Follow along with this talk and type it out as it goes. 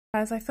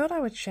As I thought I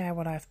would share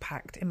what I've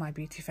packed in my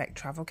Beauty Effect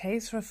travel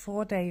case for a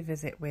 4-day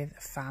visit with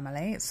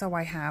family. So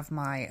I have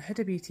my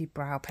Huda Beauty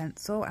brow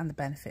pencil and the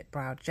Benefit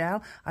brow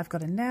gel. I've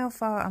got a nail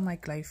file and my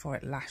Glow For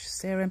It lash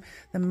serum,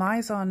 the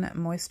Mizon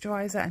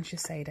moisturizer and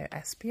Shiseido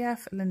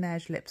SPF,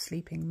 Laneige lip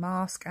sleeping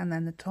mask, and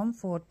then the Tom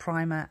Ford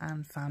primer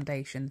and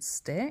foundation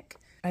stick.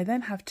 I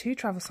then have 2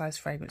 travel size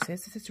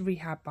fragrances. This is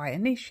Rehab by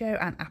Initio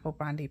and Apple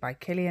Brandy by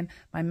Kilian,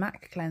 my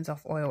MAC Cleanse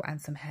Off oil and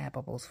some hair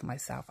bubbles for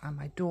myself and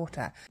my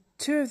daughter.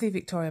 2 of the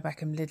Victoria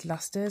Beckham lid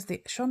lusters,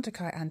 the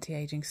Chantecaille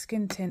anti-aging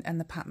skin tint and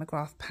the Pat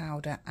McGrath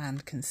powder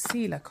and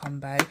concealer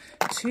combo.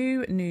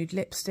 2 nude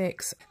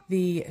lipsticks,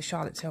 the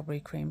Charlotte Tilbury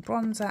cream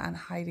bronzer, and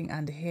hiding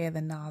under here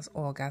the NARS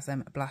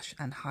Orgasm blush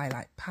and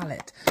highlight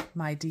palette.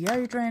 My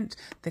deodorant,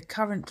 the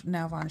current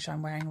nail varnish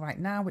I'm wearing right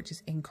now, which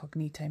is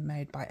Incognito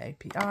Mode by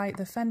OPI,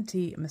 the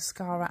Fenty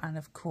mascara, and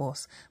of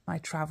course my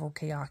travel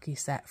Kayaki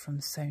set from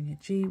Sonia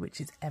G,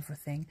 which is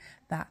everything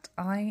that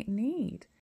I need.